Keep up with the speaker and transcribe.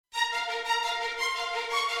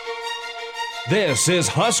This is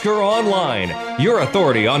Husker Online, your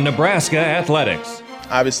authority on Nebraska athletics.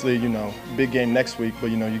 Obviously, big game next week,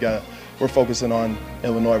 but we're focusing on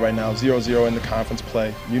Illinois right now, 0-0 in the conference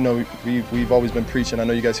play. We've always been preaching. I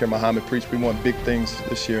know you guys hear Muhammad preach. We want big things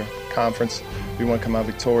this year, conference. We want to come out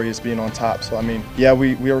victorious, being on top. So,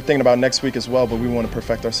 we were thinking about next week as well, but we want to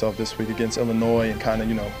perfect ourselves this week against Illinois and kind of,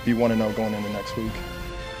 be 1-0 going into next week.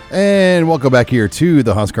 And welcome back here to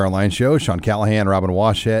the Husker Online Show. Sean Callahan, Robin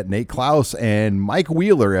Washett, Nate Klaus, and Mike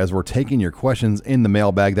Wheeler as we're taking your questions in the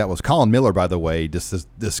mailbag. That was Colin Miller, by the way, just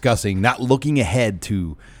discussing, not looking ahead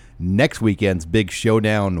to next weekend's big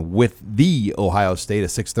showdown with the Ohio State, a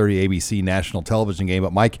 6:30 ABC national television game.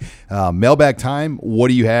 But Mike, mailbag time, what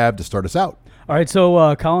do you have to start us out? All right,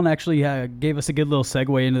 so Colin actually gave us a good little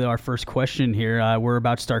segue into our first question here. We're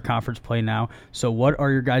about to start conference play now. So what are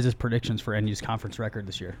your guys' predictions for NU's conference record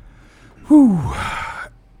this year?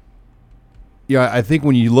 Yeah, I think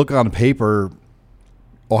when you look on paper,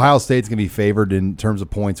 Ohio State's going to be favored in terms of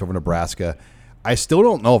points over Nebraska. I still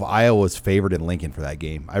don't know if Iowa's favored in Lincoln for that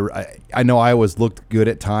game. I know Iowa's looked good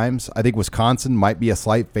at times. I think Wisconsin might be a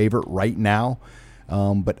slight favorite right now.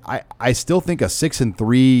 But I still think a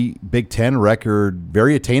 6-3 Big Ten record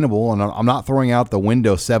very attainable, and I'm not throwing out the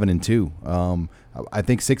window 7-2. I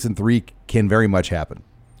think 6-3 can very much happen.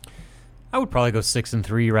 I would probably go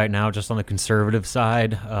 6-3 right now, just on the conservative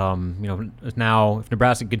side. Now if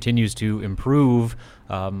Nebraska continues to improve,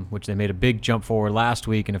 which they made a big jump forward last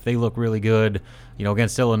week, and if they look really good,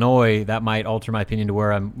 against Illinois, that might alter my opinion to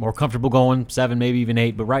where I'm more comfortable going 7, maybe even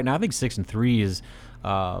 8. But right now, I think 6-3 is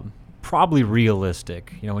probably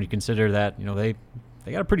realistic. When you consider that, they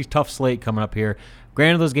got a pretty tough slate coming up here.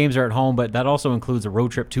 Granted, those games are at home, but that also includes a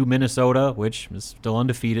road trip to Minnesota, which is still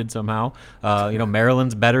undefeated somehow.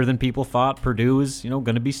 Maryland's better than people thought. Purdue is, going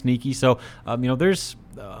to be sneaky. So, there's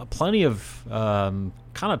plenty of kind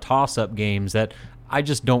of toss-up games that I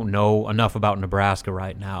just don't know enough about Nebraska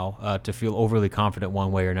right now to feel overly confident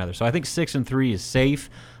one way or another. So I think 6-3 is safe,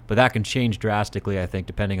 but that can change drastically, I think,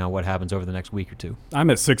 depending on what happens over the next week or two. I'm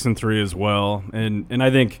at 6-3 as well, and I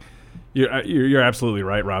think you're absolutely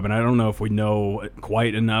right, Robin. I don't know if we know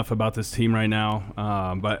quite enough about this team right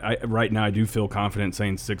now, but right now I do feel confident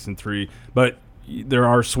saying 6-3. But there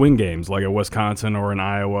are swing games like a Wisconsin or an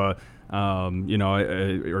Iowa,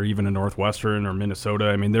 or even a Northwestern or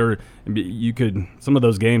Minnesota. Some of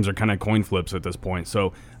those games are kind of coin flips at this point.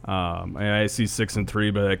 So I see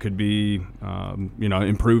 6-3, but it could be,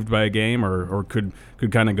 improved by a game or could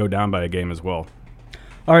kind of go down by a game as well.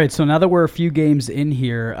 All right, so now that we're a few games in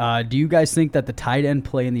here, do you guys think that the tight end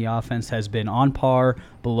play in the offense has been on par,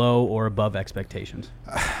 below, or above expectations?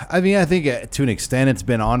 I think to an extent it's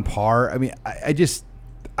been on par.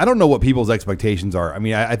 I don't know what people's expectations are.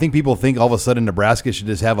 I think people think all of a sudden Nebraska should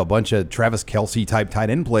just have a bunch of Travis Kelce type tight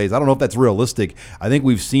end plays. I don't know if that's realistic. I think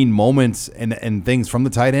we've seen moments and things from the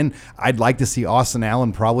tight end. I'd like to see Austin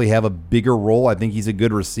Allen probably have a bigger role. I think he's a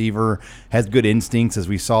good receiver, has good instincts, as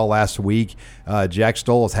we saw last week. Jack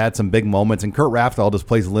Stoll has had some big moments, and Kurt Rafdal just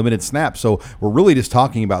plays limited snaps. So we're really just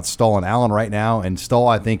talking about Stoll and Allen right now, and Stoll,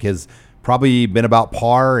 I think, has probably been about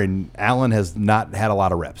par, and Allen has not had a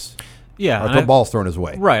lot of reps. Yeah, or the ball's thrown his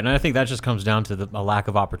way. Right, and I think that just comes down to a lack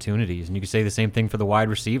of opportunities. And you can say the same thing for the wide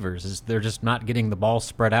receivers. Is they're just not getting the ball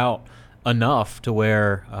spread out enough to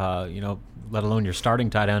where, let alone your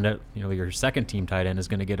starting tight end, your second team tight end is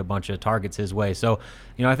going to get a bunch of targets his way. So,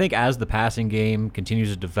 I think as the passing game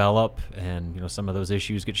continues to develop and, some of those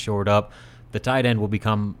issues get shored up, the tight end will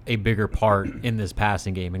become a bigger part in this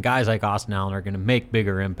passing game. And guys like Austin Allen are going to make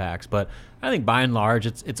bigger impacts. But I think by and large,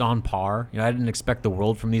 it's on par. I didn't expect the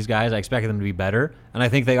world from these guys. I expected them to be better. And I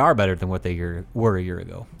think they are better than what they were a year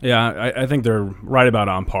ago. Yeah, I think they're right about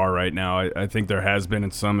on par right now. I think there has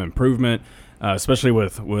been some improvement, especially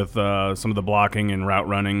with some of the blocking and route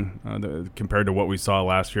running compared to what we saw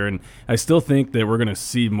last year. And I still think that we're going to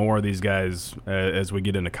see more of these guys as we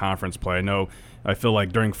get into conference play. I feel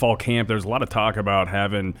like during fall camp, there's a lot of talk about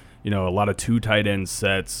having, a lot of 2 tight end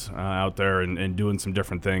sets out there and doing some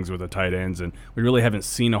different things with the tight ends. And we really haven't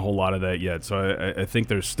seen a whole lot of that yet. So I think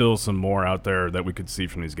there's still some more out there that we could see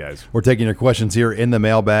from these guys. We're taking your questions here in the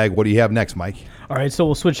mailbag. What do you have next, Mike? All right, so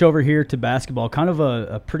we'll switch over here to basketball. Kind of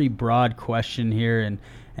a pretty broad question here.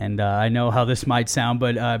 And I know how this might sound,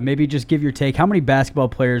 but maybe just give your take. How many basketball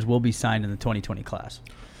players will be signed in the 2020 class?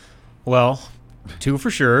 Well, 2 for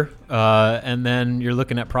sure, and then you're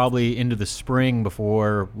looking at probably into the spring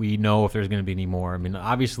before we know if there's going to be any more.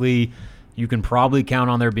 Obviously, you can probably count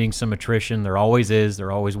on there being some attrition. There always is.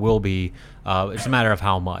 There always will be. It's a matter of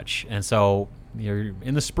how much. And so you're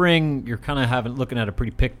in the spring, you're kind of looking at a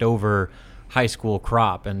pretty picked over high school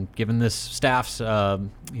crop. And given this staff's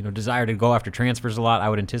desire to go after transfers a lot, I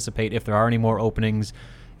would anticipate if there are any more openings,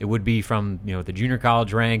 it would be from the junior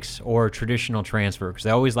college ranks or traditional transfer, because they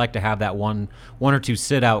always like to have that one or two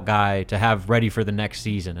sit-out guy to have ready for the next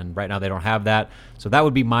season. And right now they don't have that. So that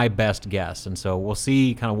would be my best guess. And so we'll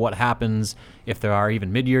see kind of what happens if there are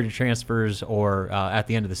even mid-year transfers or at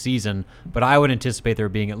the end of the season. But I would anticipate there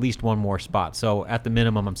being at least one more spot. So at the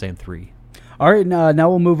minimum, I'm saying 3. All right, now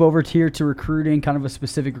we'll move over to recruiting, kind of a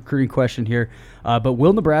specific recruiting question here. But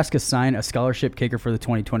will Nebraska sign a scholarship kicker for the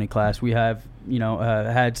 2020 class? We have,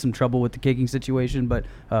 had some trouble with the kicking situation, but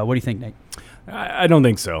what do you think, Nate? I don't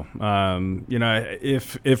think so.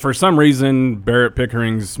 If for some reason Barrett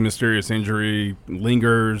Pickering's mysterious injury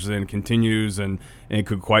lingers and continues, and it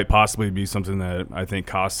could quite possibly be something that I think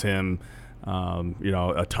costs him,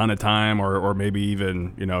 a ton of time, or maybe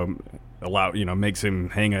even, makes him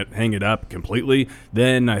hang it up completely,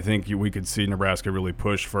 then I think we could see Nebraska really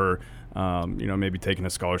push for, maybe taking a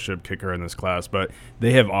scholarship kicker in this class. But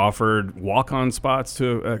they have offered walk-on spots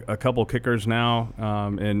to a couple kickers now,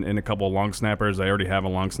 and a couple of long snappers. They already have a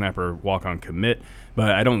long snapper walk-on commit,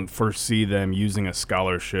 but I don't foresee them using a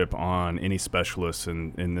scholarship on any specialists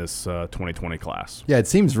in this 2020 class. Yeah, it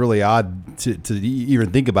seems really odd to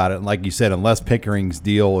even think about it. And like you said, unless Pickering's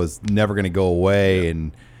deal is never going to go away,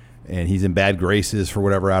 and he's in bad graces for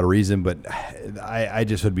whatever odd reason, but I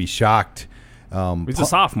just would be shocked. He's a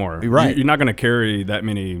sophomore. Right. You're not going to carry that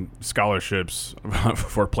many scholarships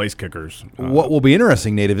for place kickers. What will be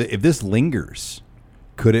interesting, Nate, if this lingers,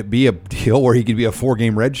 could it be a deal where he could be a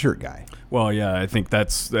 4-game redshirt guy? Well, yeah, I think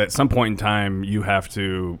that's at some point in time you have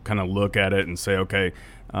to kind of look at it and say, okay,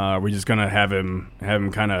 we're just going to have him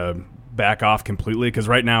kind of back off completely, because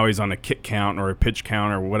right now he's on a kick count or a pitch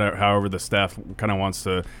count or whatever, however the staff kind of wants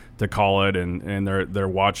to call it, and they're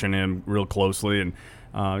watching him real closely. And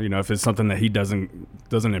if it's something that he doesn't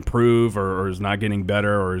improve or is not getting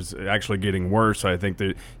better or is actually getting worse, I think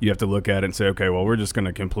that you have to look at it and say, okay, well, we're just going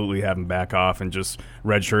to completely have him back off and just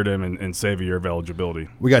redshirt him and save a year of eligibility.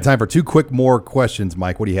 We got time for 2 quick more questions.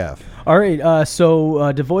 Mike, what do you have? All right,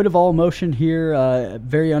 so devoid of all emotion here,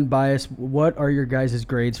 very unbiased, what are your guys'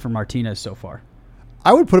 grades for Martinez so far?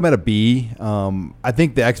 I would put him at a B. I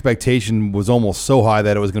think the expectation was almost so high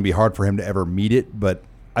that it was going to be hard for him to ever meet it, but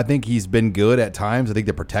I think he's been good at times. I think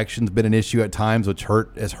the protection's been an issue at times, which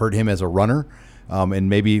has hurt him as a runner, and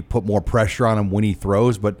maybe put more pressure on him when he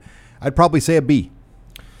throws. But I'd probably say a B.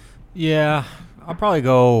 Yeah, I'll probably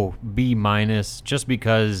go B-, just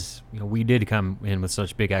because we did come in with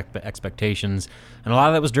such big expectations, and a lot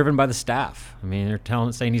of that was driven by the staff. I mean,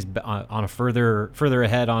 they're saying he's on a further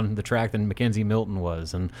ahead on the track than Mackenzie Milton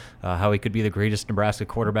was, and how he could be the greatest Nebraska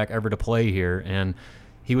quarterback ever to play here. And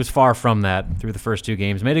he was far from that through the first 2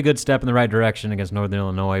 games. Made a good step in the right direction against Northern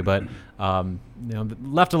Illinois, but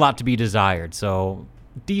left a lot to be desired. So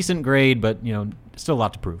decent grade, but still a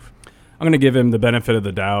lot to prove. I'm going to give him the benefit of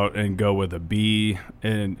the doubt and go with a B.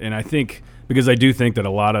 And I think, because I do think that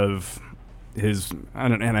a lot of his,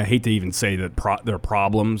 and I hate to even say that they're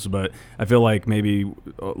problems, but I feel like maybe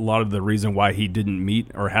a lot of the reason why he didn't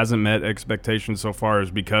meet or hasn't met expectations so far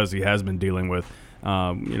is because he has been dealing with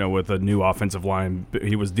with a new offensive line.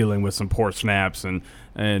 He was dealing with some poor snaps and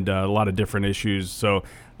a lot of different issues. So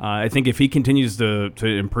I think if he continues to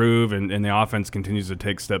improve and the offense continues to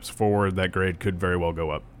take steps forward, that grade could very well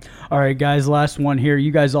go up. All right, guys, last one here.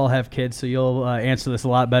 You guys all have kids, so you'll answer this a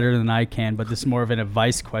lot better than I can, but this is more of an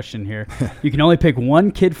advice question here. You can only pick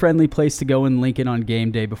one kid-friendly place to go in Lincoln on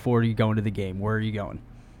game day before you go into the game. Where are you going?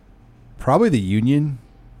 Probably the Union.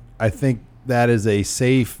 I think that is a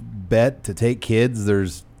safe bet to take kids.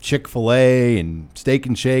 There's Chick-fil-A and Steak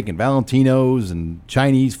and Shake and Valentino's and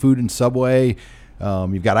Chinese food and Subway.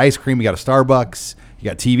 You've got ice cream. You got a Starbucks. You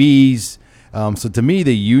got TVs. So to me,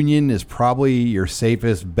 the Union is probably your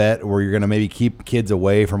safest bet, where you're going to maybe keep kids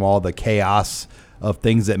away from all the chaos of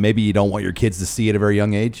things that maybe you don't want your kids to see at a very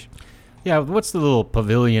young age. Yeah, what's the little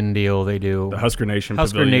pavilion deal they do? The Husker Nation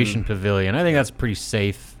Pavilion. I think that's a pretty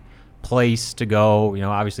safe place to go.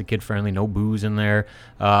 Obviously kid friendly, no booze in there,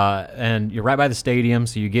 and you're right by the stadium,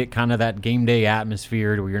 so you get kind of that game day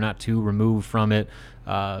atmosphere where you're not too removed from it.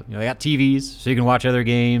 They got TVs, so you can watch other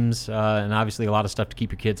games, and obviously a lot of stuff to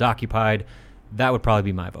keep your kids occupied. That would probably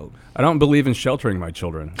be my vote. I don't believe in sheltering my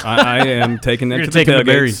children. I am taking them to the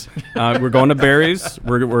Berries. We're going to Berries.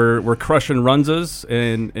 We're crushing Runzas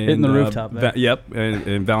and hitting the rooftop.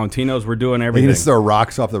 And Valentino's. We're doing everything. They just throw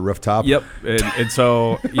rocks off the rooftop. Yep. And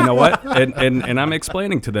so you know what? And I'm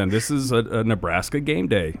explaining to them, this is a Nebraska game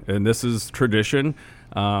day, and this is tradition.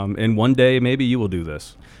 And one day maybe you will do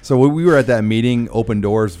this. So we were at that meeting, Open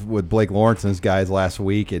Doors, with Blake Lawrence and his guys last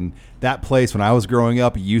week, and that place, when I was growing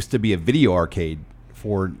up, used to be a video arcade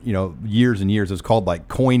for years and years. It was called like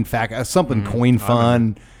Coin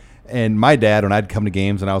Fun. And my dad, when I'd come to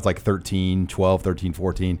games and I was like 13,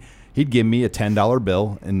 14, he'd give me a $10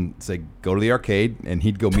 bill and say, go to the arcade, and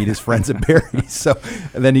he'd go meet his friends at Barry's.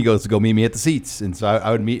 And then he goes to go meet me at the seats. And so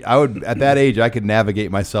I would at that age, I could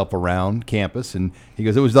navigate myself around campus. And he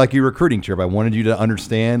goes, it was like your recruiting trip. I wanted you to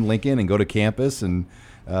understand Lincoln and go to campus. And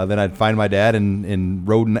then I'd find my dad in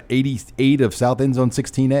road 88 of South End Zone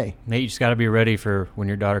 16A. Nate, you just got to be ready for when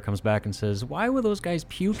your daughter comes back and says, why were those guys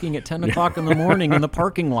puking at 10 o'clock in the morning in the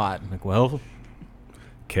parking lot? I'm like, well,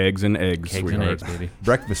 kegs and eggs. Kegs and eggs, baby.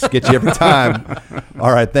 Breakfast gets you every time.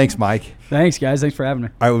 All right, thanks, Mike. Thanks, guys. Thanks for having me.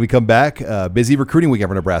 All right, when we come back, busy recruiting weekend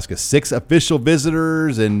for Nebraska. 6 official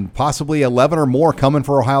visitors and possibly 11 or more coming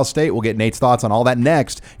for Ohio State. We'll get Nate's thoughts on all that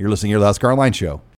next. You're listening to the Husker Online Show.